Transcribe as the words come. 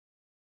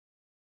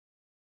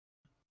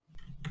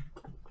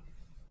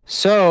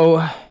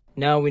So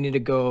now we need to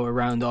go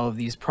around all of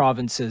these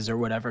provinces or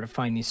whatever to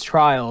find these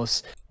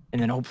trials,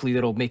 and then hopefully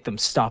that'll make them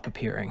stop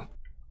appearing.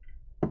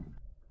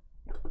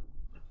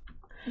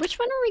 Which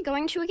one are we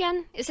going to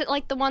again? Is it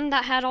like the one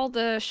that had all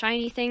the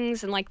shiny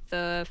things and like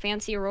the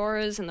fancy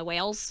auroras and the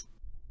whales?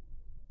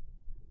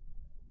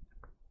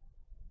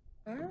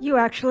 You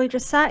actually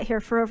just sat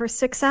here for over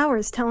 6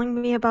 hours telling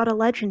me about a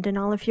legend in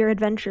all of your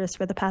adventures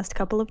for the past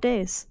couple of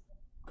days.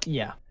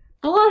 Yeah.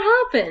 A lot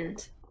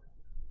happened.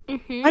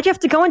 Mm-hmm. Why'd you have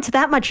to go into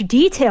that much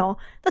detail?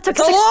 That took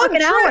It's a 6 long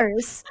fucking trip.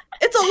 hours.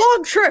 It's a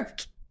long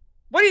trip.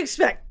 What do you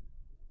expect?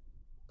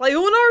 Play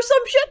Uno or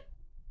some shit?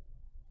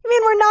 You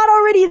mean we're not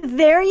already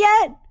there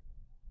yet?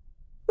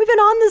 We've been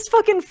on this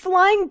fucking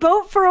flying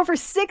boat for over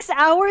 6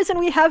 hours and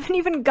we haven't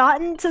even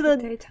gotten to the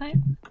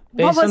Daytime.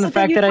 Based on the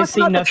fact that I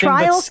see nothing but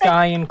trial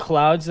sky and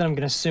clouds, then I'm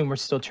gonna assume we're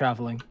still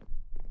traveling.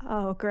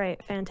 Oh,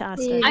 great.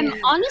 Fantastic. I'm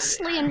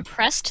honestly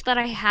impressed that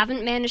I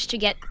haven't managed to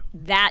get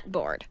that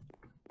bored.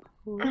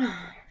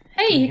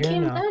 Hey, you Here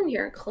came now. down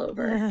here,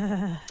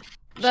 Clover.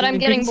 But I'm You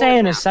getting can bored say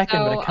in now, a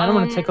second, but I so, kind of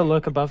want to take a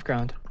look above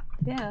ground.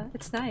 Yeah,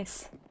 it's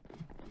nice.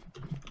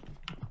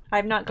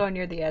 I'm not going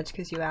near the edge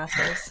because you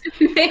assholes.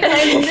 Man,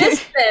 I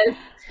missed this.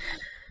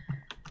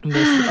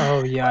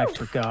 Oh yeah, I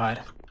forgot.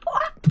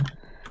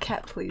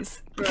 Cat,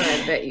 please.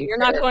 I bet you You're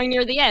not going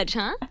near the edge,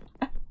 huh?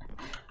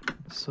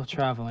 Still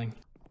traveling.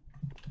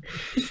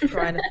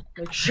 Trying to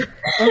make sure.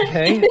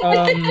 Okay.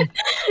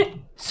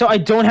 So I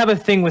don't have a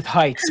thing with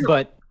heights,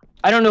 but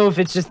I don't know if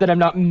it's just that I'm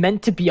not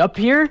meant to be up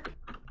here.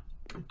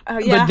 Oh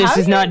yeah, but this how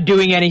is do you- not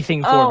doing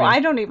anything for Oh, me. I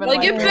don't even Like,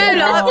 like you've it. been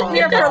up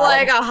here for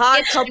like a hot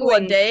It's couple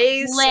doing of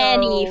days.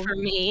 Plenty so... for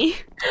me.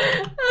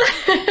 I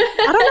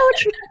don't know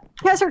what you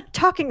guys are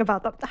talking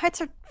about. The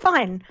heights are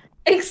fine.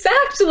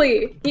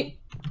 Exactly.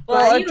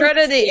 Well, you Dread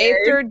of the scared.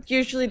 Aether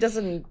usually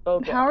doesn't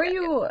bode well. How are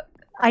you?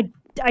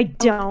 I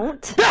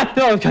don't. Ah,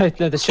 no, okay,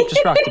 no, the ship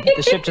just rocked a bit.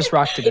 The ship just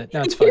rocked a bit.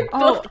 No, it's fine.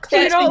 Oh, You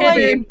you don't don't like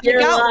like. you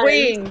got lives.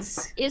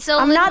 wings. It's a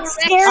I'm little not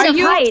scared of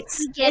Rexy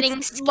heights. Getting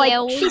It's like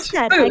she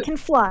said, I can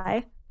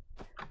fly.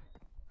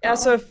 Yeah,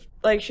 so if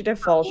like she did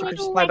fall, she could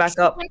just fly back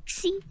up.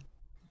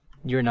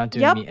 You're not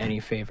doing Yep. me any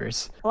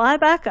favors. Fly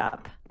back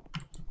up.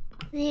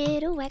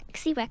 Little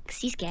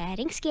Wexy's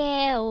getting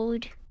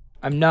scared.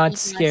 I'm not He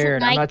doesn't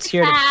scared. I'm like not the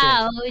scared of shit.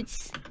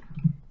 clouds.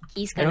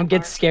 He's I gonna don't get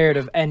bark. scared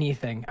of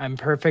anything. I'm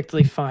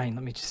perfectly fine.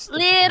 Let me just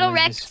Little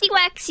just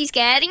Wexy's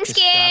getting grab the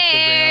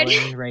scared.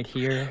 railing right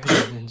here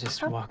and then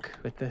just walk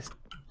with this.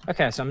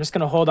 Okay, so I'm just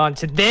gonna hold on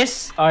to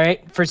this, all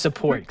right, for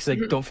support because I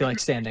don't feel like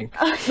standing.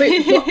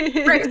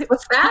 Wait, Rex,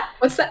 what's that?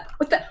 What's that?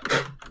 What's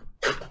that?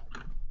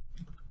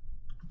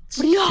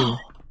 No.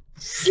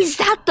 Is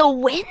that the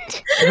wind?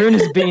 Rune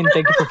is Bean,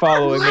 thank you for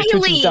following. My Twitch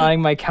Riley, is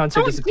dying, my counts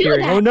are don't do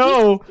disappearing. that. Oh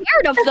no!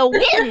 Scared of the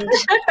wind.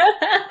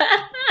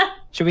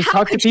 Should we How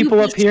talk to could you people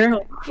be up here?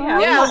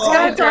 Yeah, let's why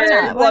go not? talk to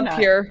Why people up not?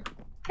 here.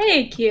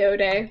 Hey,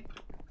 Quixote.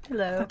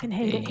 Hello. Fucking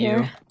hate it Hey, you.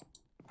 here.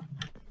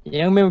 The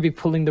young man would be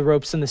pulling the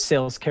ropes and the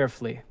sails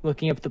carefully,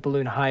 looking up at the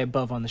balloon high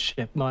above on the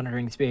ship,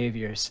 monitoring its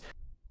behaviors.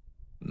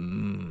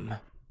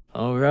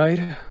 Alright.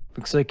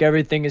 Looks like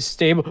everything is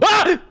stable.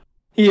 Ah!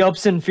 He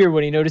yelps in fear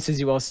when he notices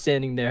you all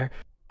standing there.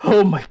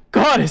 Oh my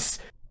goddess!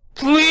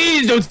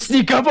 Please don't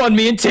sneak up on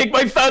me and take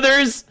my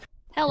feathers!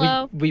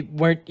 Hello. We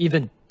weren't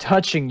even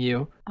touching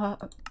you. Uh,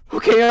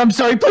 Okay, I'm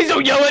sorry, please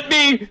don't yell at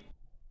me!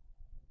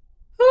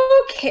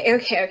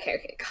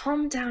 Okay.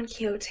 Calm down,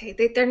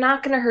 Quixote. They're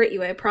not gonna hurt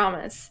you, I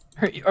promise.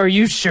 Are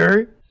you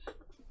sure?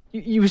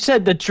 You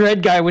said the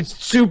dread guy was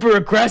super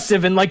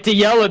aggressive and liked to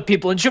yell at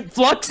people and shoot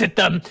flux at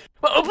them.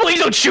 Oh, please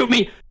don't shoot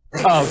me!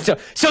 Oh,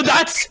 so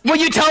that's what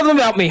you tell them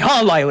about me,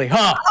 huh, Lily,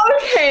 huh?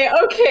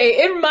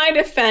 Okay. In my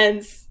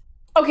defense.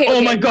 Okay.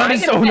 Oh my god,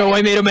 in oh no,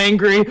 I made him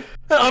angry.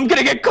 I'm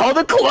gonna get called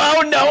a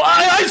clown now.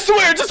 I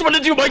swear, I just want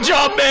to do my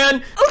job,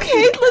 man.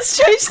 okay, let's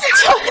change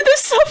the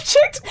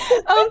subject.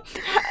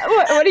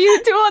 What do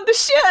you do on the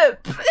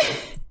ship?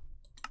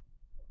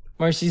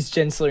 Marcy's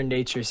gentler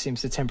nature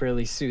seems to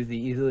temporarily soothe the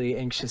easily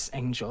anxious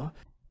angel.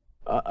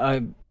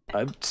 I'm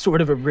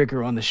sort of a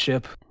rigger on the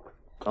ship.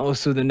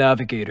 Also the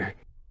navigator.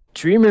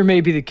 Dreamer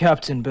may be the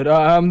captain, but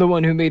I'm the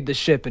one who made the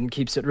ship and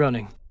keeps it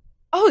running.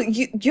 Oh,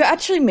 you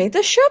actually made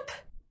the ship?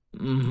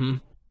 Mm-hmm.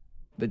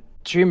 But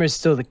Dreamer's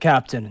still the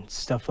captain and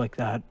stuff like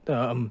that.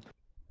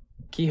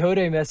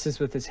 Quixote messes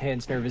with his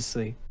hands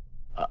nervously.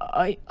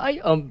 I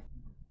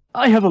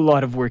have a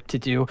lot of work to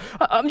do.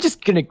 I'm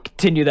just gonna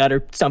continue that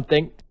or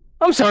something.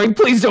 I'm sorry,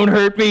 please don't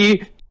hurt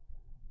me!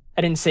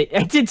 I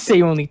did say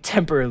you only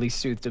temporarily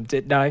soothed him,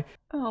 didn't I?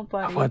 Oh,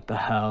 buddy. What the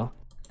hell?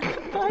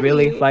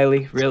 Really,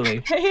 Lily? Really?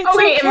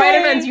 Okay, in my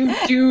defense,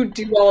 you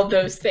do all of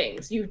those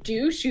things. You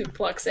do shoot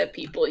flux at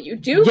people. You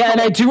do. Yeah,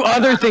 and I do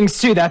other things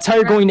too. That's how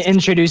you're going to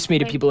introduce me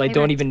to people I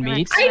don't even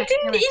meet.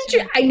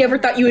 I never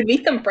thought you would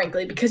meet them,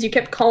 frankly, because you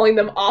kept calling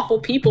them awful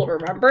people.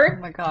 Remember?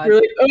 Oh my god. You're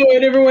like, oh, I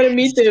never want to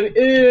meet them.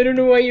 I don't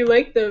know why you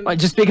like them.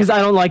 Just because I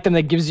don't like them,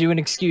 that gives you an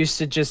excuse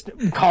to just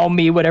call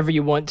me whatever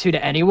you want to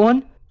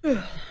anyone? No.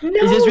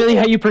 Is this really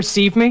how you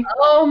perceive me?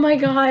 Oh my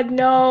god,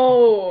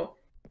 no.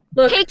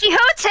 Look. Hey,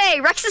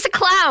 Quixote! Rex is a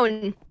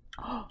clown!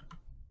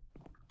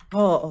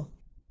 Oh.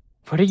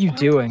 What are you Why would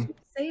doing? you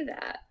say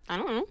that? I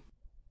don't know.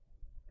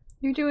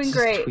 You're doing This is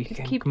great. tweaking.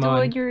 Just keep Come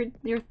doing on.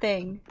 your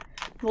thing.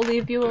 We'll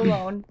leave you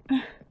alone.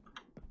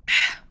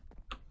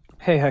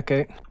 Hey,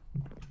 Hecate.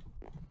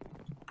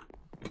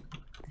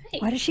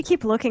 Why does she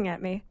keep looking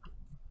at me?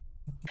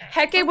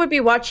 Hecate would be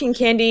watching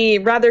Candy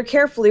rather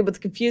carefully with a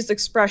confused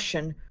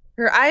expression.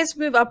 Her eyes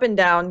move up and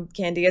down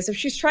Candy as if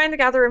she's trying to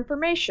gather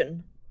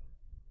information.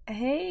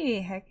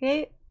 Hey,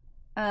 Hecate.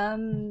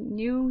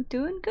 You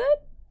doing good?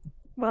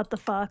 What the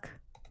fuck?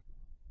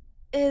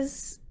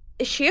 Is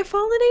she a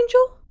fallen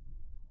angel?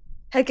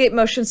 Hecate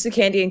motions to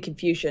Candy in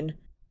confusion.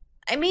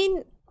 I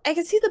mean, I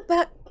can see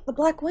the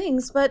black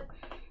wings, but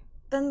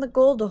then the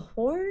gold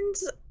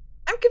horns?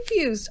 I'm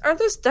confused. Are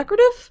those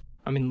decorative?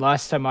 I mean,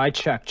 last time I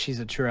checked, she's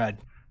a dread.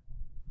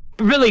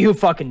 But really, who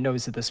fucking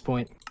knows at this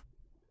point?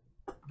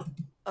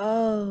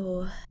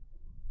 Oh.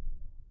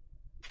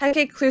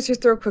 Hecate clears her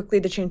throat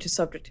quickly to change the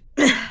subject.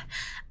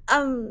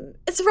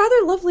 It's a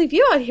rather lovely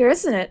view out here,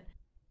 isn't it?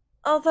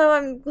 Although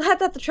I'm glad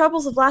that the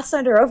troubles of last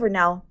night are over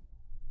now.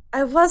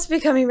 I was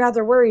becoming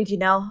rather worried, you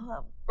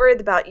know. Worried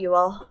about you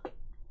all.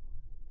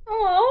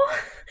 Oh,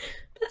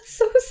 that's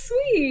so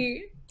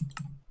sweet.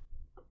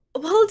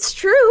 Well, it's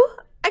true.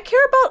 I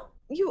care about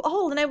you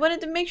all, and I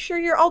wanted to make sure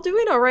you're all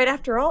doing alright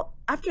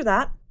after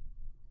that.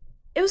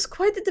 It was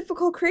quite the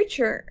difficult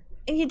creature,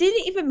 and you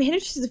didn't even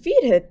manage to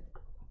defeat it.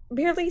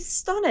 Merely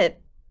stun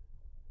it.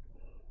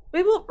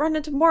 We won't run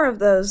into more of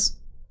those,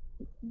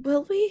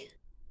 will we?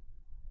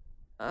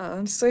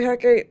 Honestly,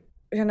 Hecate,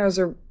 who knows,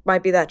 there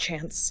might be that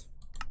chance.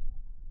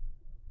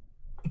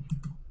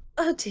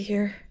 Oh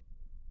dear.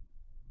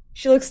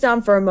 She looks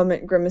down for a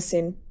moment,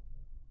 grimacing.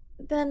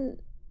 Then,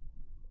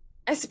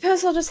 I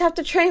suppose I'll just have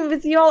to train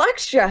with you all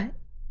extra.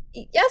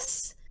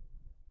 Yes?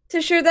 To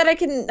ensure that I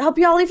can help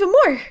you all even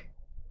more.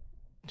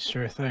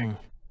 Sure thing.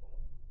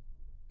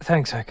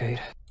 Thanks, Hecate.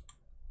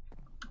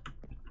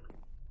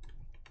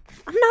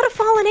 I'm not a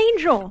fallen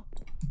angel.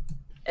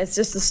 It's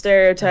just the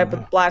stereotype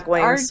with black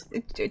wings.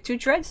 Do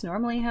dreads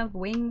normally have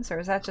wings, or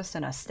is that just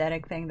an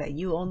aesthetic thing that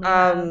you only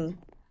have?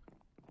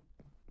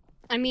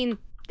 I mean,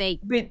 they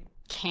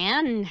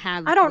can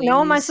have. I don't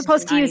know. Am I wings.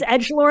 supposed to use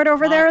edgelord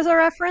over there as a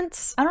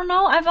reference? I don't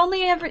know.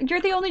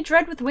 You're the only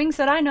dread with wings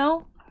that I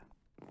know.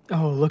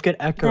 Oh, look at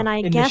Echo Then I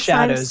in the guess I'm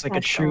shadows like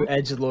a true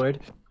special. edgelord.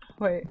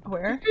 Wait,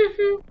 where?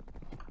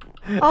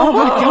 Oh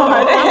my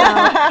god.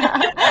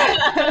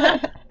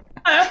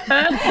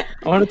 I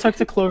want to talk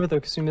to Clover though,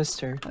 because we missed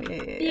her. Oh,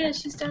 yeah. Yeah,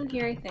 she's down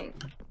here, I think.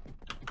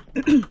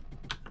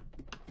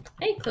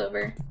 Hey,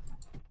 Clover.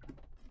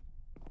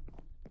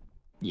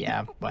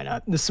 Yeah, why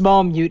not? The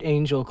small mute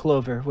angel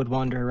Clover would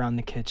wander around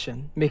the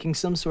kitchen, making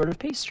some sort of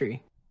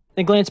pastry.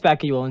 Then glance back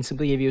at you all and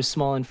simply give you a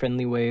small and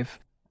friendly wave.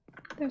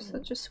 They're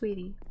such a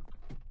sweetie.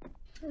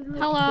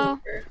 Hello.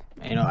 Clover.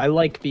 You know, I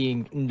like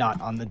being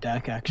not on the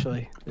deck,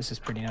 actually. This is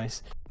pretty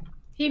nice.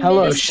 He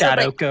Hello, managed to, like,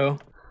 Shadowko.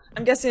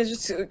 I'm guessing it's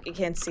just you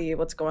can't see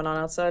what's going on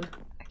outside.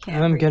 I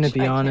can't I'm reach. gonna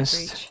be I can't honest.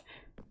 reach.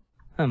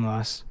 I'm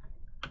lost.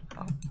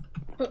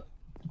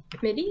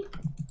 Midi?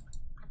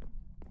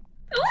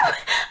 Oh,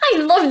 I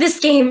love this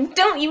game,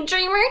 don't you,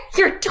 Dreamer?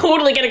 You're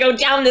totally gonna go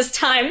down this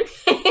time.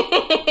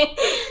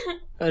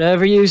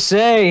 Whatever you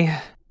say.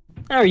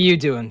 How are you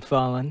doing,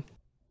 Fallen?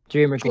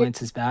 Dreamer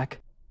glances back.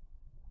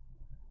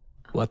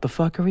 What the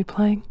fuck are we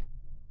playing?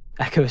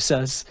 Echo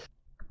says.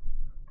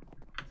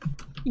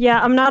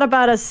 Yeah, I'm not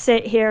about to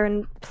sit here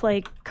and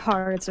play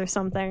cards or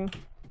something.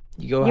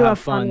 You go You have have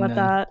fun with then.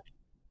 that.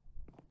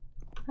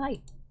 Hi.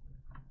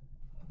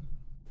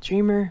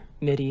 Dreamer,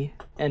 Midi,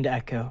 and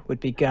Echo would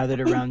be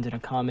gathered around in a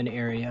common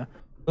area,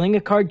 playing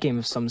a card game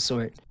of some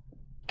sort.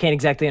 Can't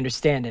exactly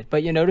understand it,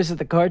 but you notice that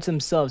the cards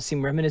themselves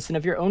seem reminiscent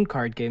of your own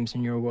card games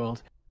in your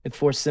world, with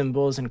 4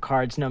 symbols and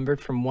cards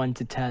numbered from 1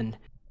 to 10.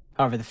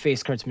 However, the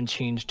face card's been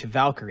changed to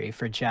Valkyrie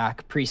for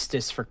Jack,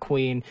 Priestess for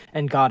Queen,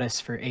 and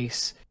Goddess for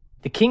Ace.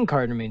 The King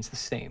card remains the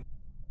same.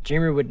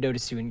 Dreamer would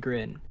notice you and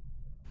grin.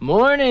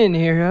 Morning,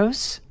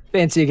 heroes.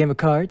 Fancy a game of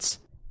cards?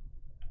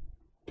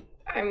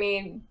 I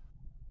mean,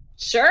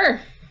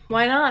 sure.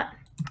 Why not?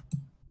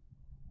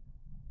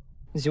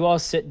 As you all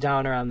sit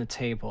down around the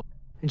table,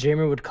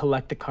 Dreamer would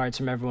collect the cards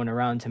from everyone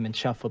around him and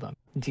shuffle them,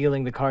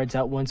 dealing the cards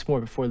out once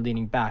more before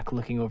leaning back,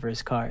 looking over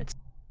his cards.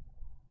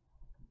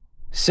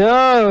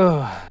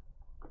 So,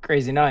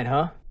 crazy night,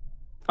 huh?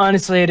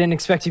 Honestly, I didn't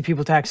expect you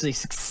people to actually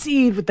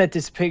succeed with that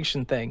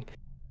dissipation thing.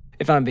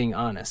 If I'm being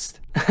honest.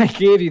 I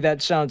gave you that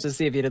challenge to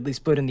see if you'd at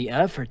least put in the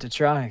effort to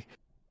try.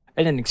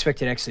 I didn't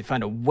expect you to actually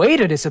find a way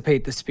to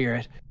dissipate the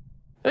spirit.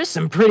 There's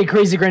some pretty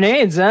crazy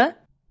grenades, huh?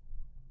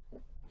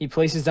 He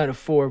places down a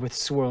 4 with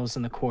swirls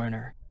in the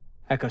corner.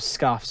 Echo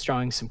scoffs,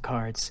 drawing some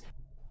cards.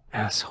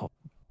 Asshole,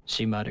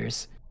 she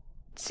mutters.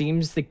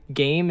 Seems the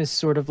game is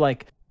sort of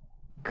like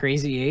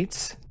Crazy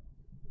 8s.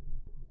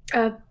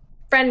 A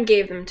friend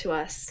gave them to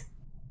us.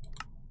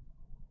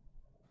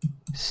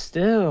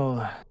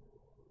 Still,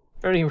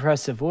 pretty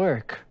impressive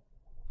work.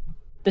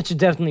 That should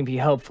definitely be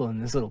helpful in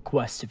this little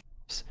quest of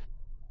yours.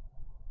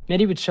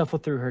 Midi would shuffle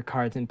through her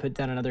cards and put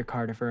down another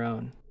card of her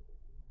own.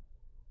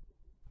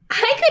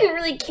 I didn't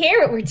really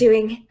care what we're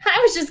doing. I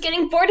was just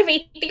getting bored of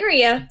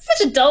Aetheria.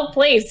 Such a dull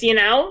place, you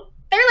know?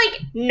 There are,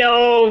 like,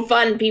 no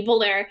fun people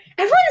there.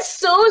 Everyone's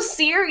so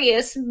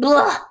serious.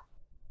 Blah.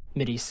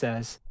 Mitty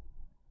says.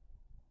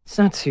 It's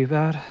not too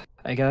bad,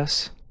 I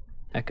guess.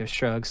 Echo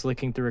shrugs,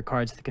 looking through her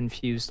cards with a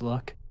confused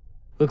look.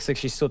 Looks like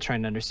she's still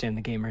trying to understand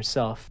the game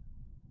herself.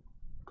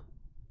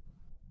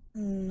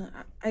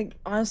 I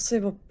honestly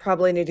will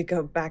probably need to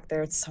go back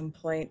there at some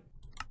point.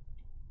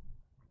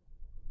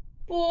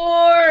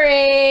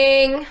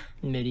 Boring.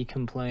 Mitty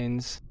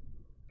complains.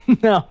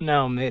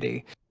 No,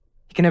 Mitty.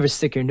 You can never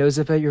stick your nose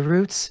up at your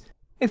roots.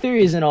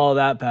 Aetheria isn't all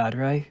that bad,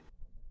 right?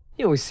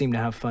 You always seem to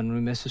have fun when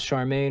we mess with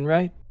Charmaine,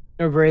 right?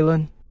 Or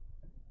Braylon?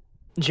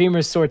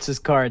 Dreamer sorts his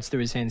cards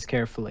through his hands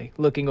carefully,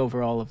 looking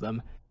over all of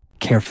them.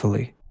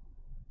 Carefully.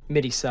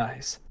 Mitty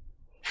sighs.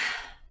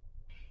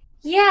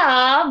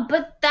 Yeah,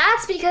 but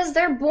that's because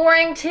they're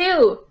boring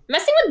too.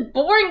 Messing with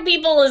boring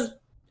people is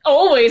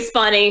always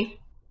funny.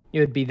 It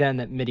would be then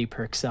that Mitty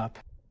perks up.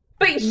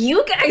 But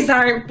you guys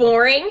aren't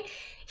boring.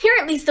 You're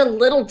at least a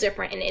little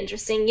different and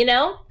interesting, you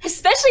know?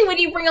 Especially when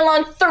you bring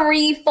along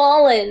 3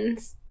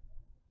 Fallens.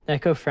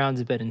 Echo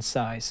frowns a bit and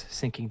sighs,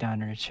 sinking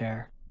down in her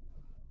chair.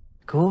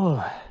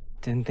 Cool.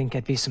 Didn't think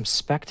I'd be some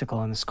spectacle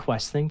on this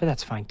quest thing, but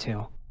that's fine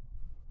too.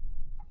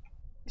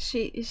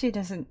 She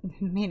doesn't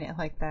mean it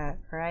like that,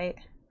 right?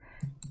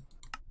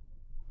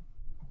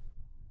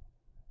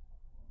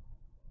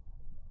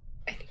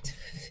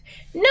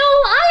 No,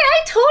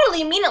 I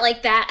totally mean it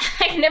like that.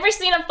 I've never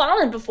seen a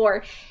Fallen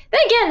before.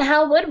 Then again,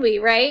 how would we,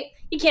 right?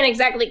 You can't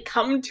exactly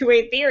come to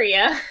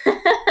Aetheria.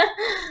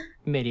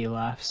 Mitty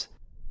laughs.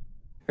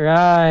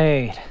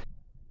 Right.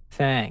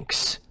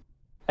 Thanks.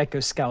 Echo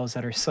scowls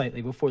at her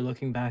slightly before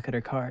looking back at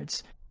her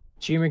cards.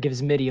 Dreamer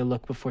gives Mitty a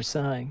look before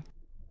sighing.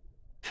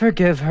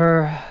 Forgive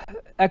her.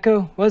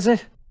 Echo, was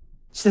it?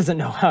 She doesn't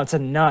know how to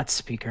not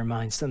speak her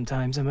mind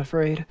sometimes, I'm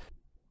afraid.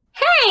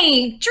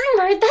 Hey,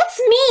 Dreamer,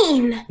 that's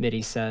mean!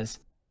 Mitty says.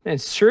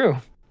 It's true.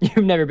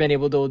 You've never been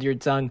able to hold your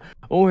tongue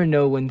or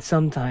know when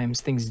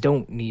sometimes things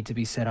don't need to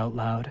be said out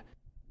loud.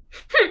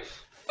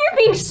 You're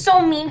being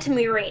so mean to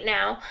me right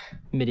now.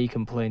 Mitty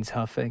complains,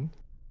 huffing.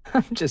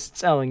 I'm just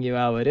telling you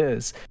how it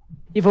is.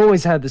 You've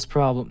always had this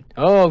problem.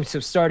 Oh, so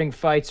starting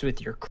fights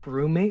with your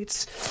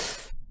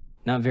crewmates?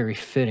 Not very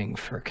fitting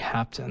for a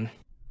captain.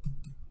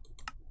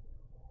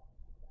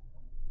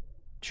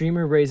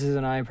 Dreamer raises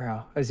an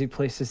eyebrow as he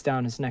places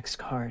down his next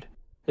card,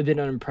 a bit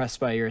unimpressed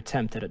by your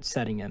attempt at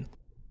upsetting him.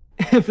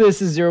 If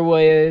this is your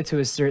way to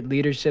assert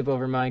leadership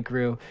over my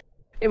crew,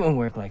 it won't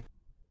work like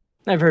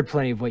that. I've heard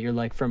plenty of what you're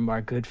like from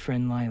our good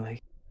friend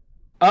Lily.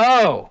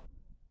 Oh!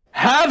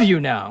 Have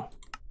you now?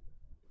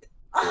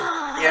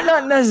 You're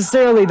not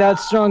necessarily that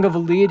strong of a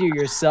leader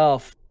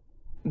yourself.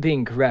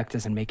 Being correct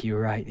doesn't make you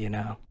right, you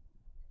know.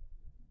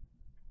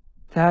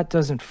 That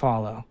doesn't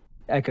follow.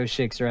 Echo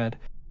shakes her head.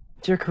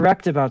 If you're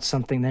correct about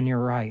something, then you're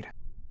right.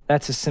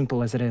 That's as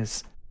simple as it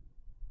is.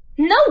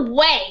 No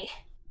way!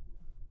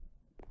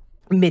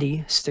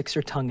 Mitty sticks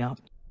her tongue out.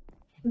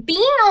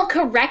 Being all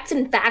correct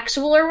and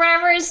factual or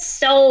whatever is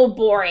so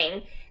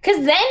boring.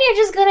 Because then you're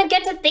just gonna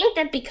get to think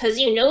that because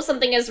you know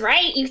something is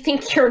right, you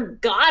think you're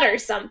God or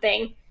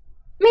something.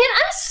 Man,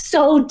 I'm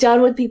so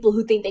done with people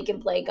who think they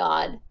can play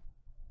God.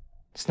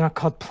 It's not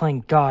called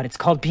playing God, it's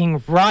called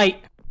being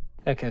right,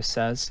 Echo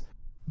says.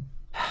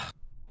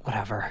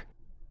 Whatever.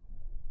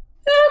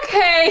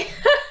 Okay.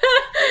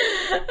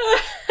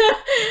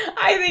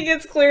 I think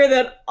it's clear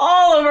that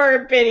all of our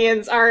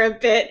opinions are a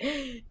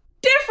bit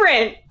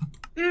different.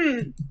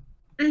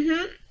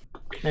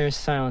 There's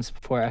silence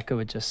before Echo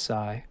would just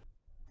sigh.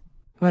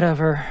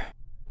 Whatever.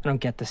 I don't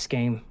get this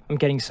game. I'm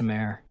getting some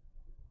air.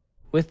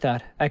 With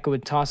that, Echo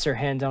would toss her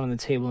hand down on the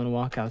table and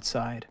walk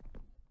outside.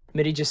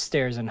 Mitty just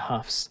stares and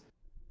huffs.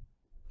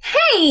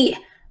 Hey!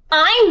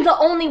 I'm the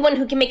only one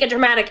who can make a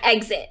dramatic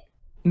exit.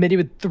 Mitty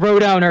would throw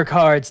down her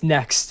cards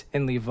next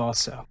and leave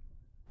also.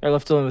 They're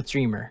left alone with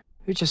Dreamer,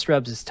 who just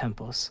rubs his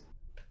temples.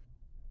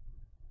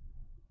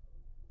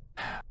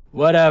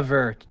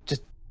 Whatever.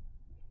 Just...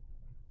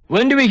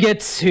 when do we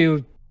get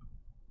to...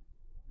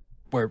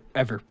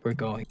 wherever we're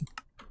going?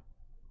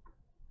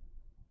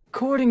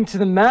 According to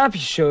the map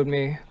you showed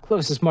me,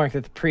 closest mark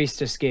that the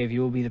priestess gave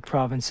you will be the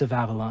province of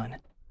Avalon.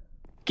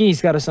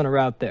 Guy's got us on a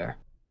route there.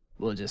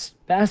 We'll just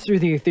pass through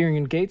the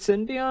Aetherian gates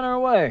and be on our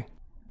way.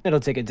 It'll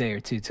take a day or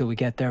two till we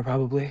get there,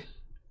 probably.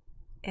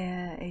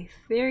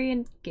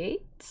 Aetherian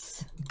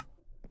gates?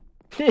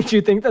 Did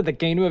you think that the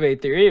kingdom of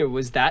Aetheria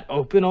was that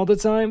open all the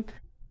time?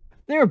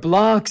 There are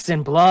blocks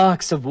and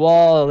blocks of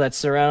wall that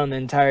surround the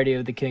entirety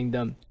of the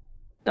kingdom.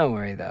 Don't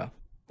worry, though.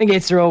 The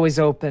gates are always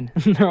open.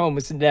 There are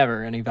almost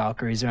never any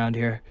Valkyries around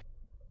here.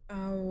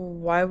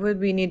 Why would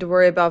we need to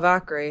worry about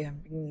Valkyrie? I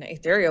mean,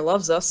 Aetheria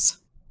loves us.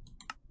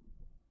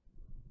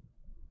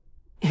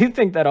 You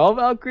think that all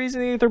Valkyries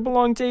in the Aether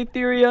belong to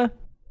Aetheria?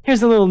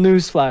 Here's a little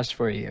news flash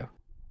for you.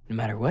 No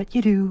matter what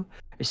you do,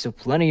 there's still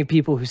plenty of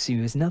people who see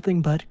you as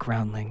nothing but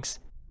groundlings.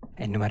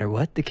 And no matter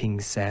what the king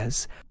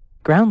says,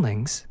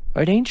 groundlings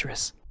are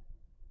dangerous.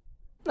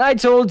 I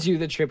told you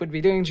the trip would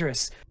be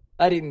dangerous.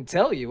 I didn't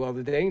tell you all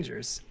the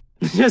dangers.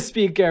 Just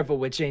be careful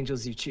which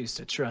angels you choose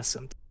to trust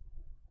them.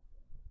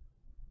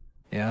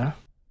 Yeah?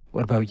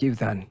 What about you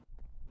then?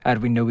 How do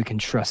we know we can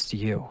trust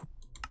you?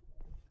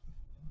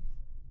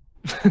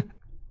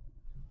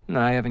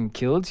 I haven't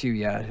killed you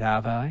yet,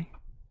 have I?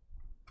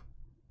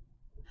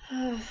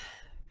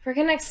 We're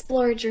gonna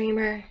explore,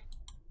 Dreamer.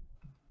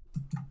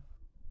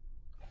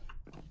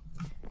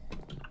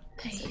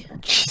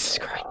 Jesus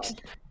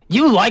Christ.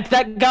 You like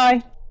that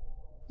guy?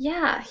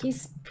 Yeah,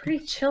 he's pretty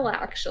chill,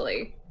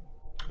 actually.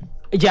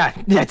 Yeah,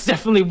 that's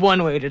definitely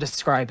one way to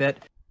describe it.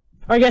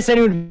 Or I guess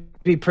anyone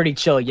would be pretty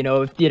chill,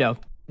 if,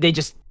 they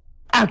just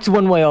act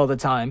one way all the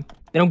time.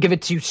 They don't give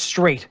it to you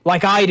straight,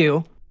 like I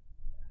do.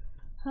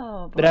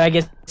 Oh, boy. But I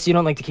guess you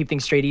don't like to keep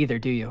things straight either,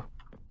 do you?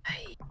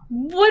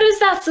 What is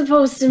that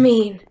supposed to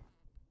mean?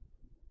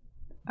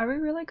 Are we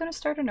really gonna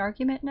start an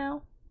argument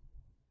now?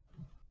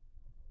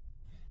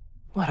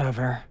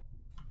 Whatever.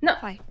 No.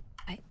 Fine.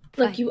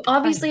 Look, you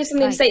obviously have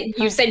something to say.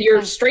 You said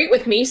you're straight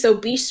with me, so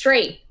be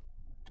straight.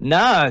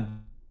 Nah.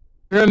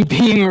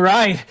 Being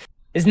right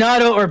is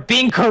not, or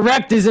being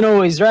correct isn't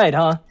always right,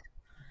 huh?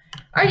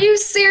 Are you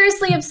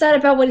seriously upset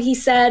about what he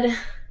said?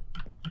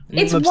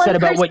 It's I'm upset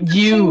about what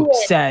you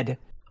said.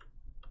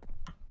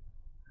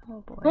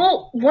 Oh boy.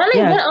 Well, when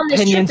I went on this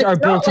trip, opinions are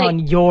it's not built like- on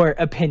your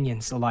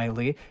opinions,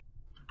 Lily.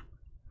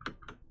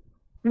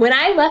 When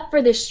I left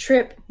for this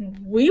trip,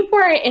 we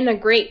weren't in a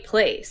great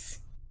place.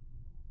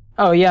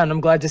 Oh yeah, and I'm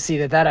glad to see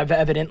that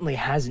evidently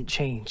hasn't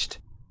changed.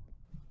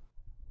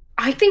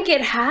 I think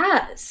it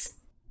has.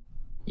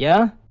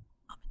 Yeah?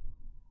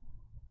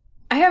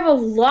 I have a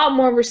lot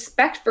more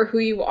respect for who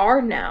you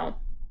are now.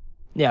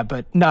 Yeah,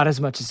 but not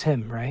as much as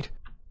him, right?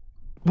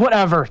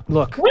 Whatever.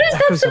 Look. What is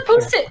that Echo's up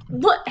supposed here. to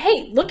look?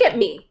 Hey, look at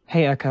me.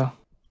 Hey, Echo.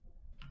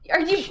 Are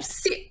you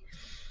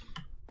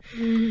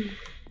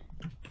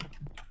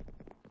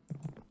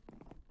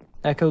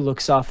Echo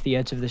looks off the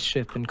edge of the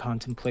ship in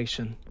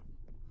contemplation.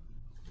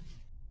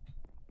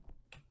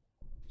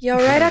 You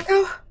alright,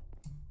 Echo?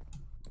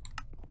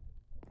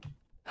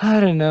 I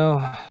don't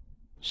know.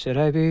 Should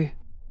I be?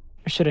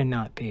 Or should I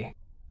not be?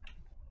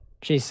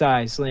 She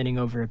sighs, leaning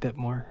over a bit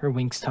more, her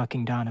wings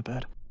tucking down a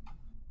bit.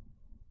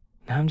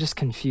 Now I'm just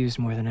confused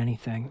more than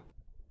anything.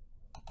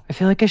 I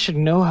feel like I should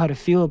know how to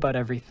feel about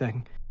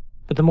everything.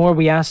 But the more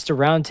we asked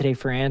around today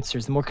for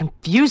answers, the more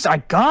confused I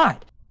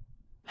got.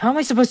 How am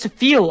I supposed to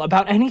feel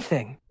about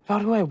anything?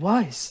 About who I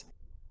was?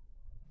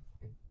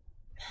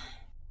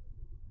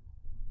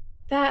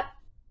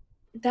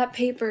 That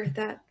paper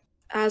that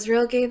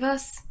Azrael gave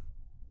us.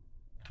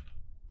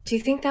 Do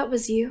you think that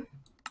was you?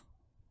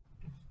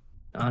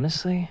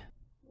 Honestly,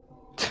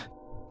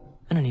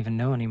 I don't even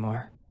know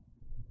anymore.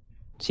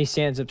 She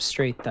stands up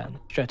straight then,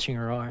 stretching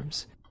her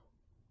arms.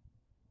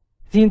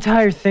 The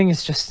entire thing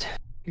is just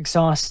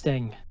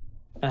exhausting,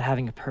 not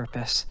having a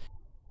purpose.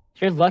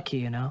 You're lucky,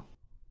 you know.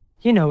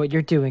 You know what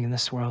you're doing in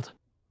this world.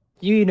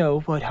 You know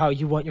how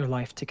you want your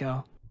life to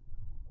go.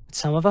 But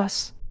some of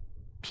us,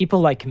 people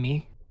like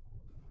me,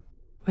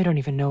 we don't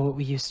even know what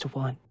we used to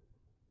want,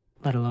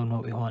 let alone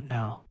what we want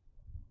now.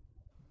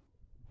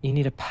 You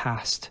need a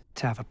past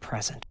to have a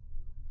present.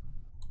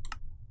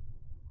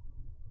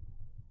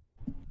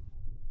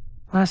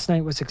 Last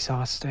night was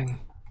exhausting.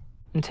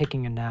 I'm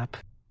taking a nap.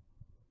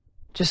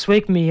 Just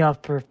wake me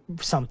up or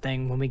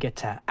something when we get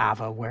to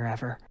Ava,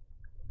 wherever.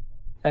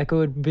 Echo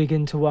would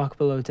begin to walk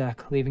below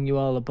deck, leaving you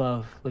all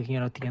above, looking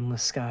out at the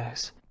endless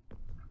skies.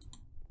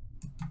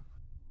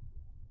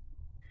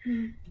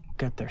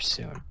 Get there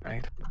soon,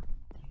 right?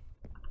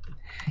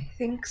 I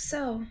think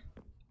so.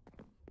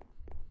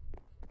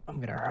 I'm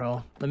gonna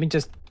hurl. I'm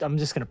just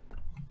gonna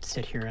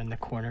sit here in the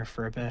corner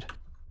for a bit.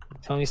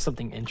 Tell me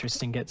something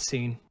interesting gets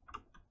seen.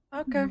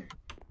 Okay.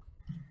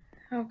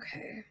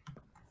 Okay.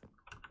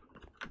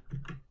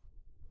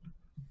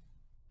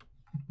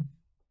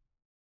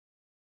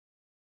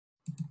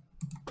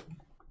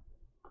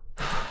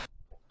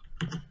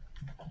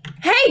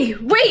 Hey,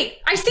 wait!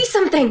 I see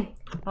something!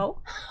 Oh?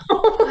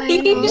 Holy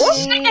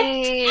shit!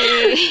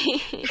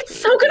 It's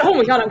so good. Oh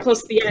my god, I'm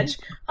close to the edge.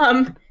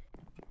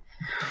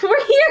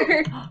 We're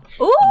here!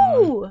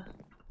 Ooh!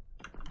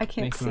 I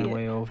can't Making see my it.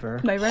 way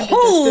over. My render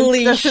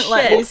Holy distance doesn't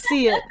let me shit.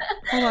 see it.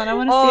 Hold on, I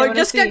want to see. I Oh, wanna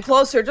just see. get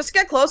closer. Just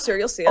get closer.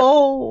 You'll see it.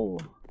 Oh!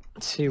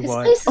 See This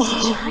what? place is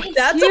Oh, giant.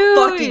 That's huge.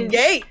 a fucking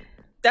gate.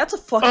 That's a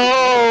fucking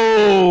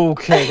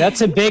Okay,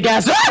 that's a big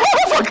ass.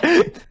 Fuck!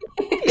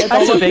 Yeah,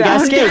 That's a big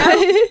ass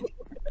gate.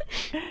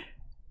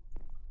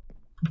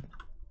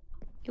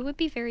 It would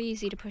be very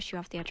easy to push you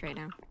off the edge right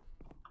now.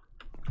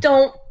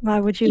 Don't Why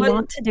would you But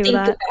want to do think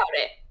that? about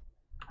it.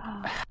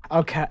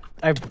 Okay,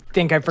 I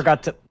think I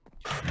forgot to.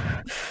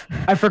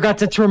 I forgot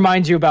to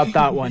remind you about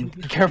that one.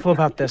 Be careful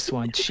about this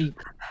one.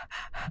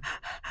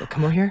 Look,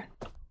 come over here.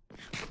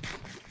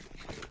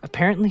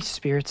 Apparently,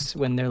 spirits,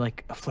 when they're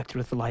like afflicted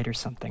with the light or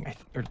something,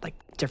 or like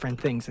different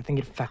things, I think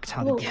it affects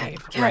how they Oh, behave,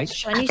 yeah, right?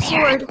 shiny sword.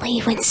 Apparently,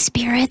 when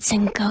spirits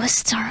and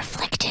ghosts are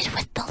afflicted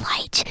with the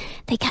light,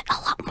 they get a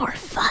lot more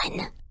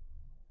fun.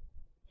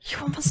 You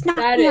almost knocked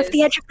That me off is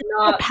the edge of the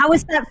not ship. How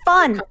is that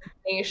fun?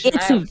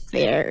 It's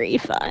very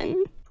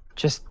fun.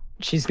 Just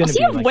she's gonna So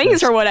be you have like wings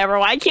this. or whatever.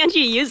 Why can't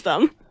you use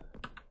them?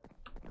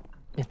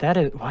 If that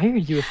is, why are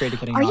you afraid of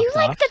getting Are knocked you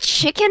like off? the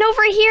chicken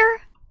over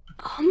here?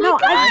 Oh my No,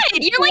 god,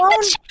 I've you're like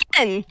the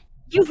chicken.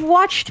 You've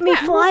watched me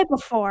fly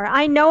before.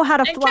 I know how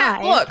to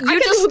fly. Look, I can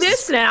do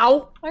this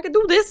now. I can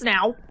do this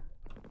now.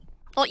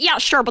 Well, yeah,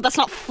 sure, but that's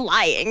not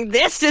flying.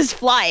 This is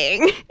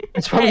flying.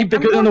 It's probably Hey,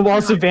 bigger I'm than the working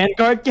walls on of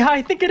Vanguard. Yeah,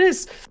 I think it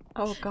is.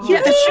 Oh god.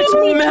 Yeah, this shit's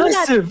You've seen me do that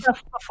massive.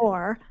 stuff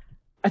before.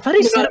 I thought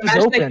he said it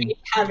was open.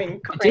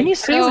 Having Didn't he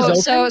say it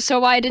was open? So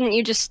why didn't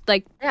you just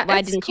like? Yeah, why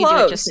it's didn't you do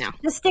it just closed. now?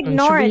 Just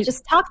ignore should we- it.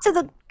 Just talk to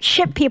the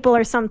ship people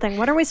or something.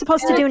 What are we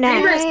supposed to do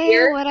next? Dreamer's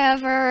here.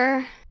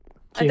 Whatever.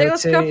 I think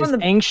let's go Quixote from is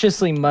the.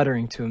 anxiously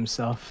muttering to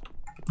himself.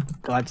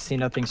 Glad to see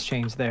nothing's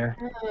changed there.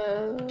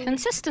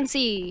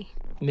 Consistency.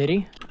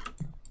 Mitty?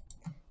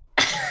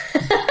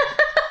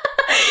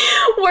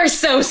 We're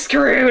so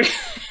screwed.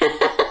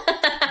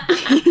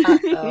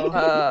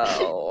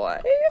 Oh.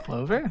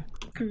 Clover?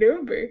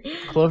 Clover.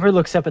 Clover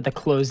looks up at the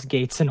closed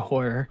gates in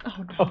horror.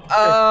 Everyone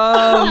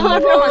I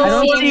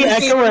don't see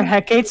seems- Echo or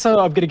Hecate, so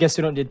I'm gonna guess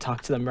we don't need to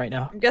talk to them right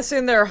now. I'm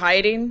guessing they're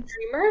hiding.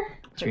 Dreamer?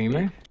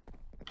 Dreamer?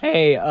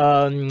 Hey,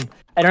 I don't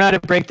know how to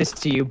break this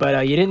to you,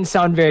 but you didn't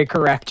sound very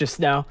correct just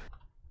now.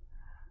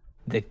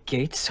 The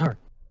gates are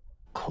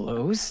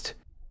closed?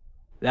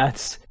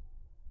 That's...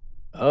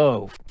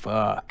 Oh,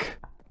 fuck.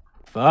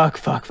 Fuck.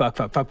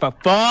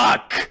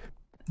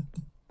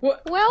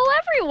 Well,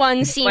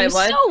 everyone seems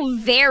what? so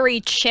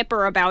very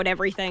chipper about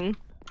everything.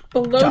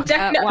 Below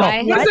deck? No.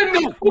 why?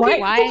 Listen,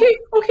 Why?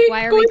 Okay.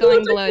 Why are we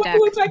going below deck?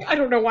 I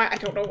don't know why.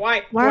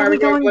 Why are we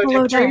going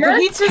below deck? Dreamer?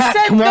 He just Cat,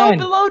 said come go on.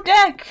 below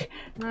deck.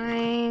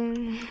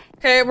 Fine.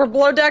 Okay, we're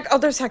below deck. Oh,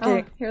 there's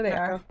Hecate. Oh, here they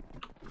are.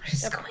 What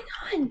is going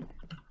on?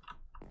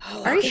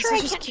 Are you sure I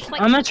can't?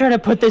 Like, I'm not trying to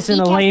put this in peek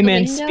a out the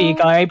layman's window? speak,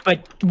 alright?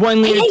 But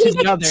one leader to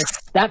the other.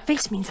 That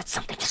face means that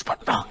something just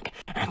went wrong.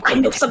 And I'm I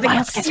going know to take something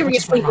wild is guesses what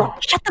just seriously went wrong.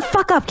 Shut the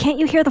fuck up. Can't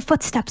you hear the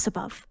footsteps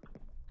above?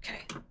 Okay.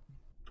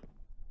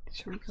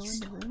 Should we go in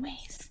the room?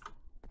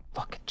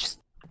 Look, just...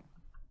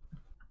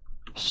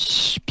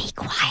 Shh, be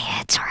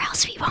quiet, or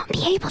else we won't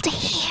be able to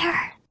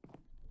hear.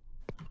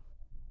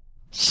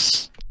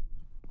 Shh.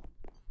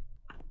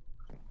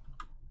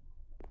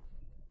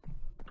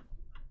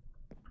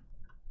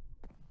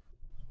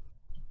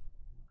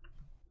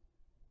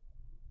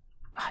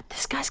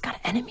 This guy's got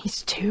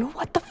enemies too?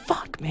 What the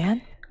fuck,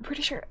 man? I'm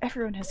pretty sure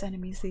everyone has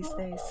enemies these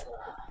days.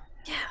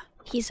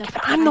 he's a but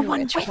I'm the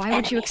one pirate. with Why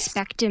would you enemies.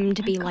 expect him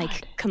to be God.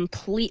 like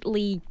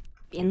completely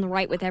in the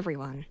right with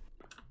everyone?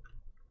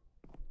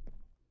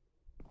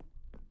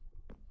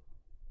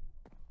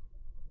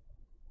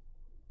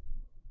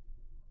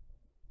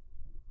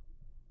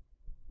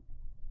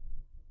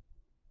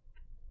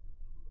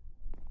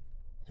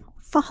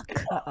 Fuck.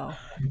 Uh-oh.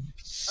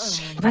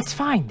 That's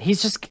fine.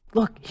 He's just...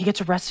 Look, he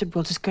gets arrested.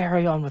 We'll just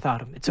carry on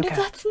without him. It's No, okay.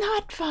 that's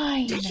not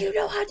fine. Do you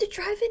know how to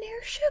drive an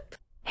airship?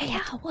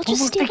 Yeah, we'll We'll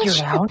just steal figure the it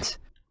ship. out.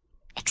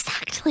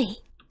 Exactly.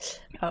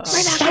 Uh-oh.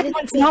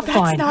 That's not That's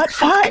fine. not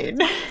fine.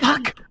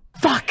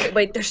 Fuck.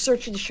 Wait, they're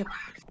searching the ship.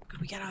 Can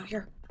we get out of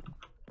here?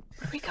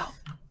 Where we go?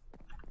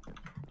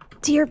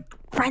 Do your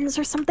friends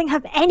or something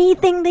have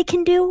anything they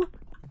can do?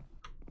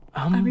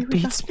 mean, we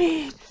Beats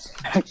me.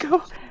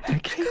 Echo.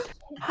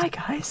 Hi,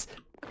 guys.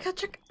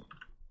 Check.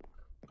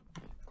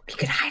 We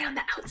could hide on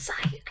the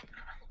outside.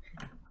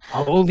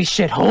 Holy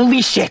shit.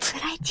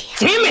 Good idea.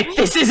 Damn it!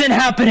 This isn't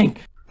happening!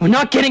 We're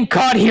not getting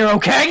caught here,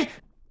 okay?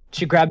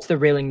 She grabs the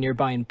railing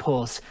nearby and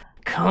pulls.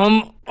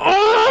 Come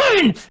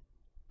on!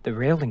 The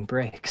railing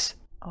breaks.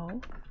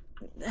 Oh.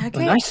 Hecate?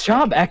 Well, nice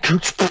job, Echo.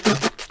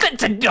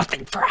 That's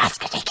nothing for us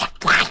to take it.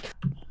 What?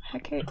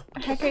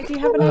 Hecate, do you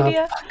have an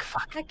idea?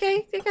 Fuck.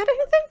 Hecate, you got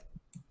anything?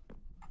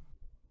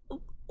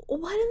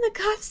 What in the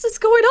gosh is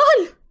going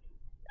on?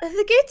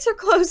 The gates are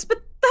closed, but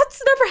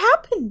that's never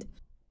happened.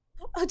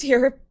 Oh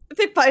dear, if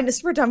they find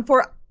us, we're done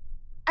for.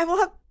 I'll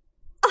have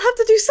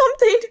to do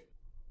something.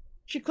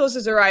 She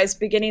closes her eyes,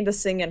 beginning to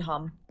sing and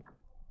hum.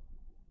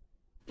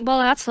 Well,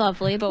 that's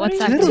lovely, but what's Do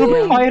that that a gonna little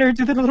bit do? quieter.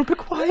 Do that a little bit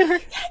quieter.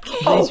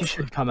 Please, you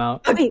should come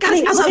out. Wait,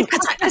 Guys, wait, outside!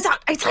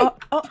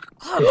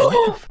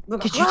 What the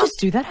Did you just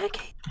do that,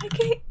 Hecate?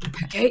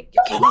 Hecate,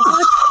 you can't do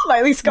it.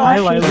 Lily's Hi,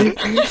 gone. Lily.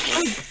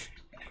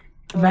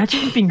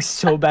 Imagine being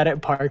so bad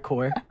at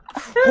parkour.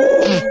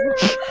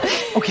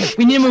 Okay,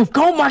 we need to move.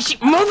 Go, Marshie.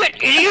 Move it,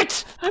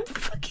 idiot! I'm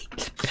fucking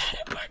bad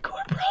at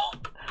parkour, bro.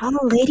 Oh,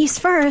 ladies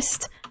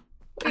first.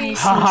 I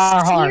Ha, ha,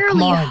 ha, come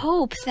sincerely on.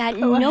 hope that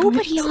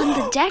nobody on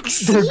the deck There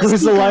sees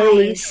goes you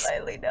Lily. guys.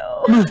 Lily,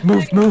 no.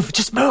 Move.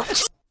 Just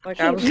move. Like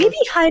Hey, maybe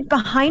hide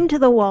behind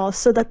the wall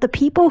so that the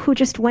people who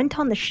just went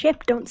on the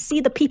ship don't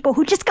see the people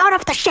who just got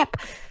off the ship.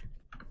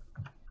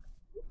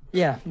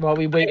 Yeah, while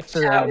we wait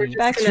for we're just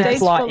Backstage gonna-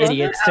 plot below.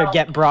 idiots to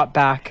get brought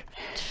back.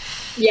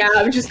 Yeah,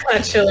 I'm just kind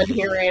of chilling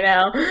here right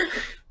now.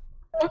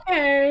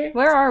 Okay.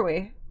 Where are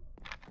we?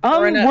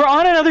 We're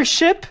on another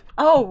ship.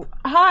 Oh,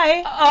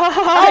 hi.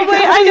 Hi, Oh,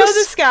 wait, I know guys.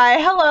 this guy.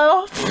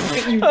 Hello.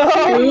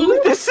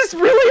 This is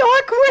really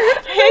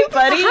awkward. Hey,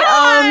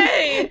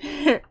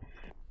 buddy.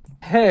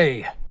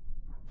 Hey,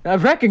 I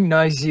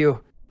recognize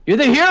you. You're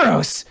the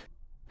heroes.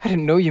 I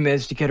didn't know you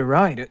managed to get a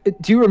ride.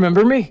 Do you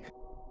remember me?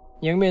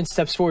 Young man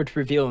steps forward to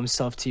reveal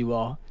himself to you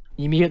all.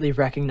 You immediately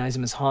recognize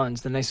him as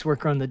Hans, the nice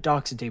worker on the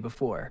docks a day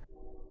before.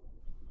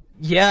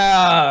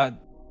 Yeah,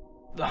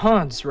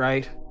 Hans,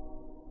 right?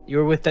 You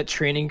were with that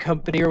training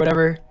company or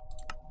whatever?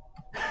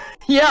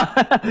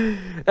 Yeah,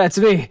 that's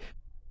me.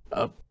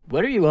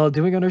 What are you all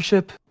doing on our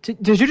ship?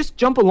 Did you just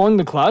jump along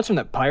the clouds from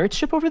that pirate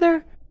ship over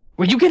there?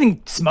 Were you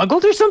getting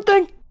smuggled or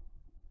something?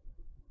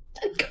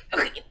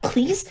 Okay,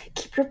 please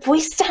keep your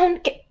voice down.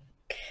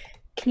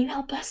 Can you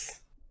help us?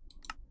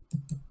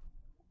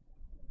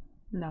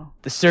 No.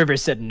 The server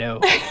said no.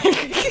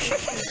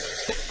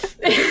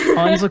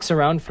 Hans looks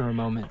around for a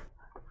moment.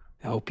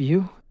 Help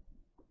you?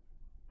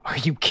 Are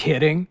you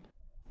kidding?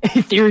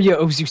 Etheria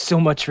owes you so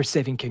much for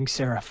saving King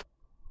Seraph.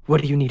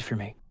 What do you need from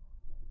me?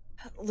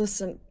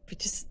 Listen, we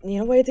just need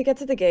a way to get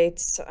to the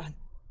gates.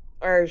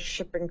 Our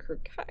shipping crew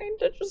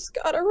kinda just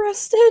got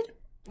arrested.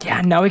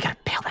 Yeah, now we gotta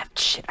bail that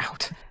shit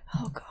out.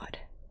 Oh, God.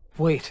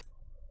 Wait,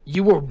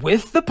 you were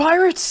with the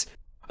pirates?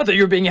 I thought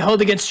you were being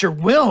held against your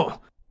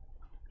will.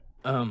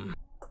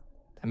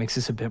 That makes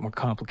this a bit more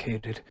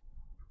complicated.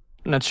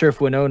 I'm not sure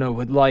if Winona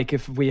would like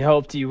if we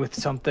helped you with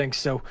something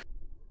so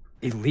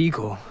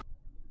illegal.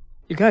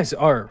 You guys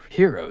are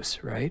heroes,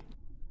 right?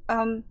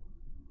 The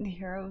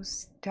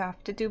heroes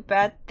have to do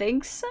bad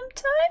things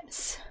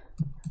sometimes?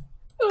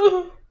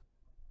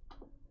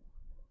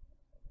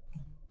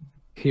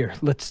 Here,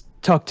 let's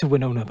talk to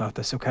Winona about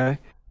this, okay?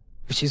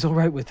 If she's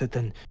alright with it,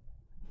 then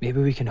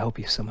maybe we can help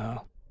you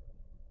somehow.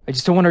 I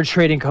just don't want our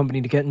trading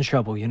company to get in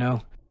trouble, you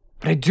know?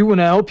 But I do want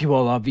to help you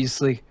all,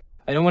 obviously.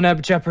 I don't want to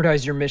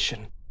jeopardize your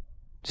mission.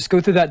 Just go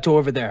through that door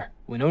over there.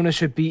 Winona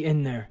should be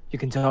in there. You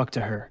can talk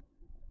to her.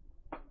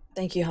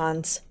 Thank you,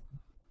 Hans.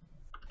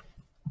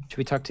 Should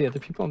we talk to the other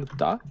people on the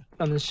dock?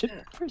 On the ship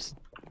first?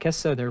 I guess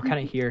so, they're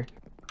kind of here.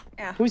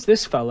 Yeah. Who's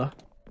this fella?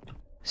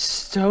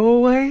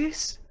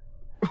 Stowaways?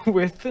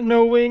 With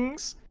no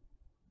wings?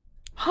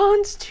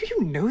 Hans, do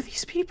you know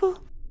these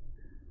people?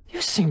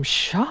 You seem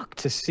shocked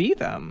to see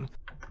them.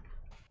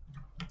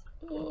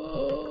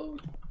 And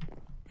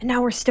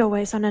now we're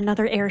stowaways on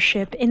another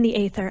airship in the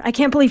Aether. I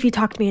can't believe you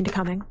talked me into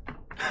coming.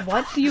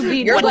 What do you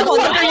mean? You're the one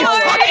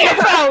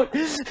that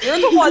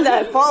You're the one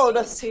that followed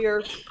us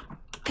here.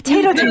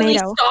 Potato Literally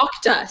tomato.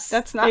 stalked us.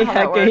 That's not Hey, how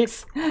that Hagate.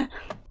 works.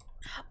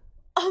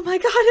 Oh my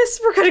goddess,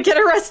 we're gonna get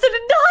arrested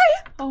and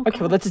die! Oh, Okay,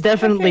 well that's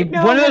definitely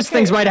no, one of those okay.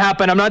 things might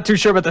happen. I'm not too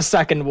sure about the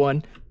second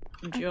one.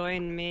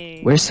 Join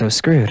me. We're so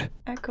screwed.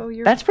 Echo,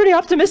 your That's pretty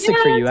optimistic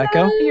for you,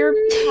 Echo.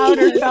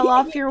 powder fell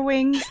off your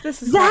wings.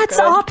 This is That's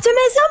not good.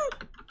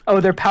 optimism? Oh,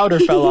 their powder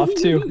fell off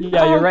too.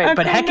 Yeah, you're right.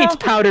 But Echo, Hecate's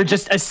no. powder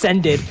just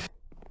ascended.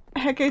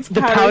 Hecate's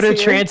The powder's powder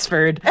here.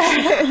 transferred.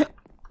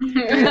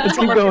 Let's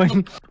keep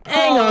going.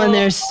 Hang on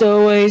there,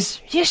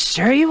 Stowaways. You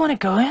sure you want to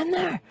go in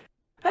there?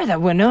 I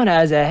thought Winona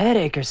has a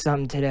headache or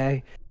something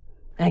today.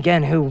 And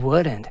again, who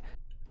wouldn't?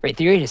 For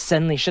Etheria to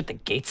suddenly shut the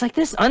gates like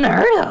this?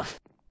 Unheard of.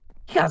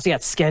 You guys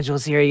got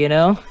schedules here, you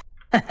know?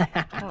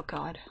 Oh,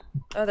 God.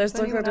 Oh, there's Is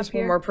looks anyone like there's up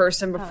one here? more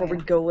person before yeah.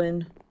 we go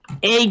in.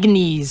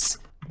 Agnes.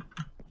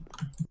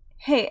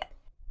 Hey,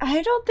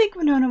 I don't think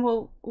Winona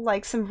will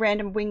like some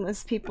random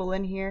wingless people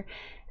in here.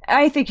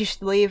 I think you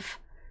should leave.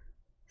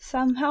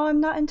 Somehow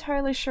I'm not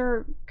entirely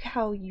sure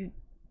how you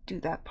do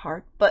that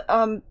part, but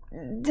how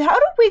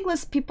do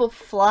wingless people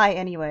fly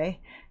anyway?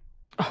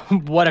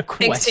 What a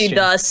question. Pixie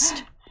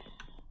dust.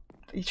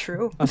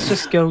 True. Let's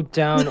just go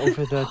down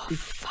over the...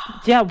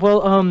 Yeah,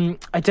 well,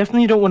 I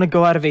definitely don't want to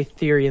go out of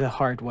Etheria the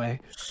hard way.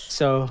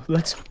 So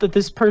let's hope that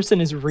this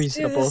person is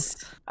reasonable.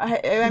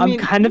 I I'm mean,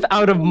 kind of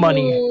out of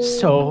money,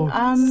 so...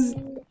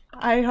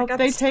 I hope got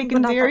they some, take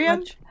but not that Enderium.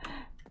 much.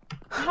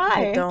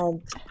 Hi. They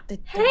don't.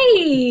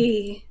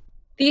 Hey!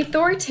 The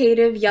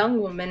authoritative young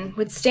woman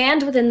would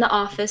stand within the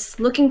office,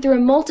 looking through a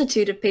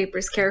multitude of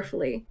papers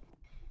carefully.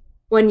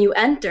 When you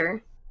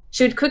enter,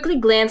 she would quickly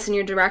glance in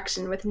your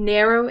direction with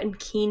narrow and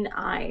keen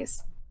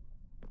eyes.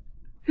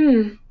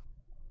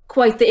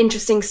 Quite the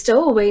interesting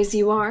stowaways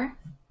you are.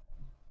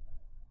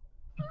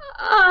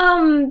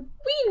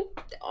 We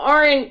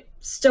aren't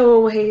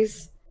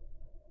stowaways.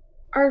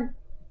 Are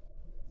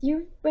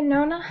you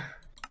Winona?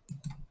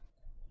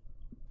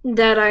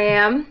 That I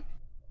am.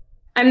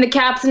 I'm the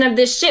captain of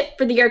this ship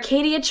for the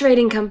Arcadia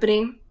Trading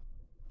Company.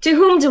 To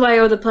whom do I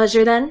owe the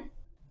pleasure, then?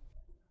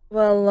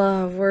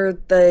 Well, we're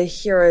the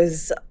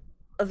heroes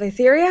of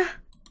Etheria.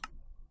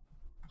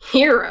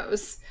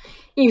 Heroes?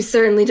 You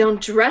certainly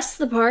don't dress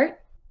the part.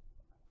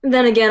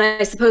 Then again,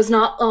 I suppose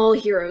not all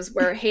heroes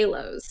wear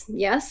halos,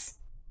 yes?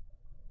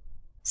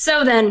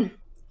 So then,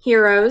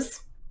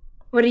 heroes,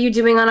 what are you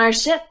doing on our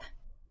ship?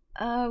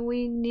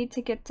 We need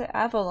to get to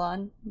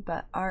Avalon,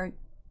 but our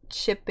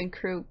ship and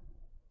crew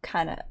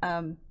kinda,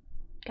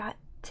 got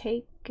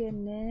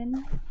taken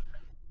in.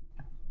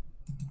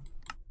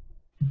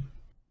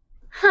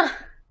 Huh.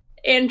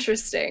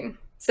 Interesting.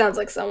 Sounds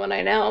like someone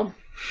I know.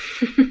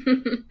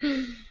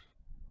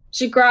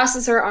 She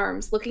crosses her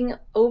arms, looking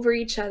over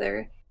each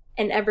other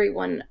and every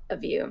one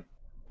of you.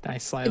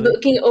 Nice, slightly.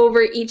 Looking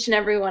over each and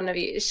every one of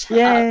you. Shut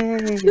up.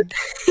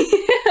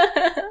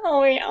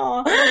 Oh,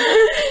 yeah.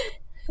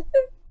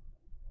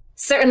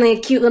 Certainly a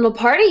cute little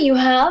party you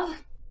have.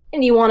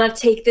 And you want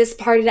to take this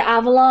party to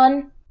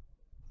Avalon?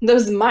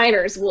 Those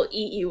miners will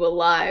eat you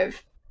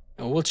alive.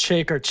 And we'll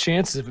shake our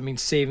chances if it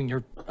means saving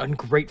your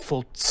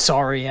ungrateful,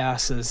 sorry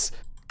asses.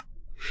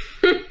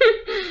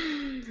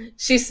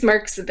 She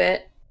smirks a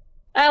bit.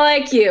 I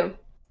like you.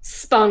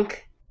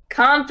 Spunk.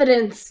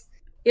 Confidence.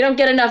 You don't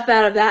get enough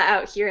out of that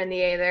out here in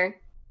the Aether.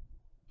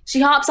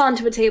 She hops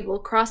onto a table,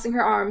 crossing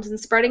her arms and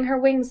spreading her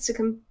wings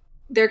to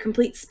their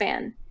complete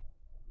span.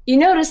 You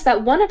notice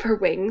that one of her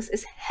wings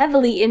is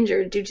heavily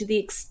injured due to the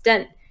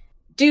extent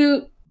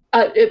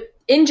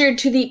injured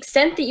to the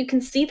extent that you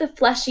can see the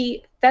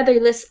fleshy,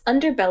 featherless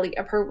underbelly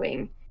of her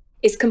wing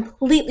is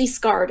completely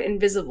scarred and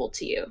visible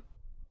to you.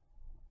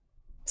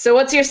 So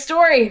what's your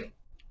story?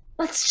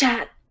 Let's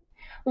chat.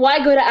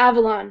 Why go to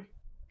Avalon?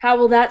 How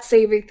will that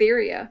save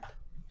Etheria?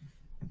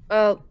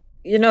 Well,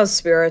 you know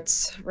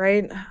spirits,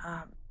 right?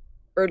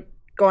 We're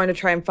going to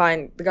try and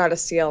find the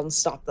goddess Ciel and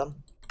stop them.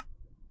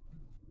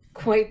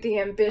 Quite the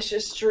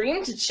ambitious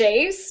dream to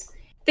chase.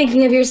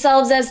 Thinking of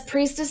yourselves as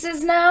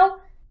priestesses now?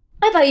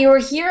 I thought you were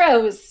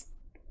heroes.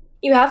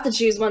 You have to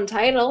choose one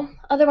title,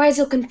 otherwise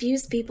you'll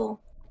confuse people.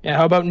 Yeah,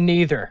 how about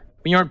neither?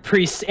 We aren't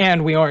priests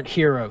and we aren't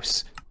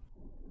heroes.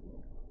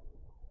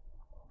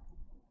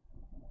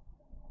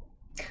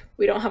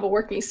 We don't have a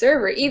working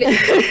server either.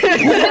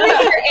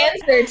 Her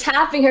answer,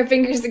 tapping her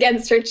fingers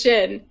against her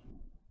chin.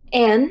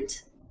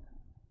 And?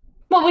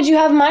 What would you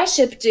have my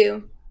ship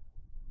do?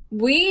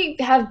 We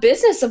have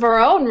business of our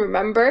own,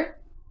 remember?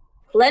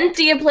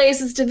 Plenty of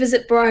places to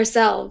visit for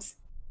ourselves.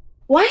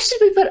 Why should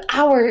we put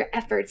our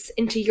efforts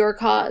into your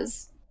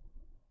cause?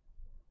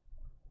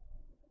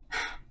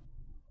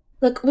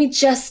 Look, we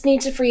just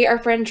need to free our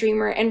friend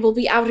Dreamer and we'll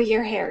be out of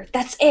your hair.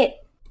 That's it.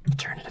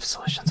 Alternative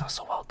solutions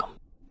also welcome.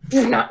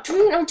 You're not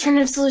doing an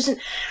alternative solution.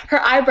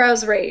 Her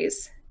eyebrows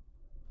raise.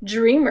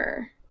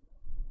 Dreamer.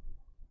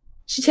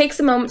 She takes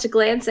a moment to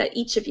glance at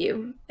each of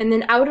you, and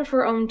then out of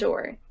her own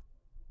door.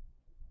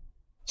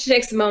 She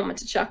takes a moment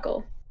to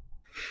chuckle.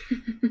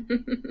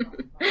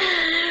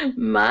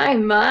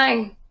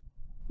 My.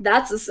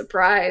 That's a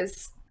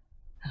surprise.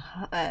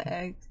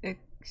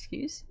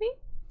 Excuse me?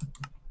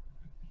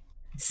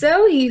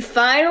 So he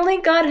finally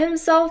got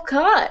himself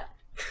caught.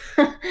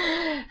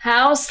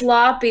 How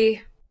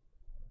sloppy.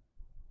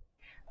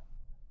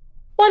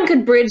 One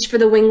could bridge for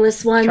the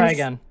wingless ones. Try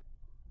again.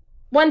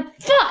 One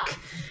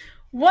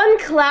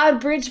cloud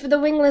bridge for the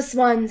wingless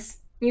ones.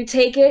 You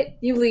take it,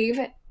 you leave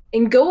it,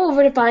 and go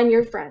over to find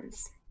your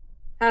friends.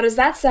 How does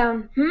that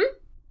sound,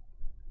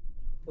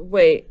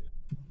 Wait,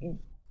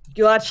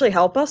 you'll actually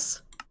help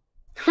us?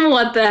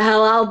 What the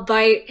hell, I'll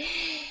bite.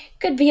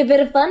 Could be a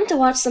bit of fun to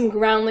watch some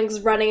groundlings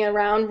running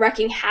around,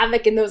 wreaking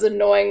havoc in those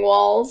annoying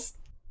walls.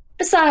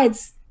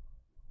 Besides,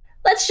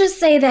 let's just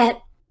say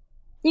that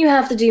you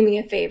have to do me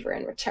a favor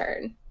in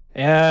return.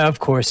 Yeah, of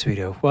course we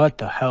do. What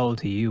the hell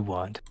do you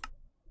want?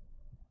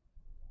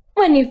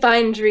 When you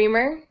find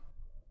Dreamer,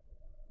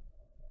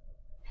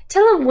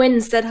 tell him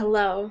Wynn said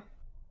hello.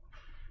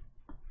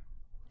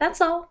 That's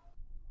all.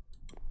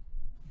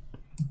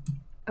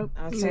 No,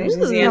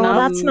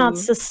 that's not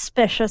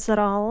suspicious at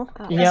all.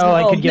 You know,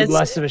 I could give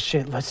less of a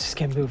shit. Let's just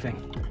get moving.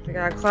 We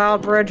got a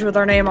cloud bridge with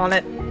our name on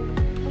it.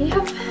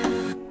 Yep.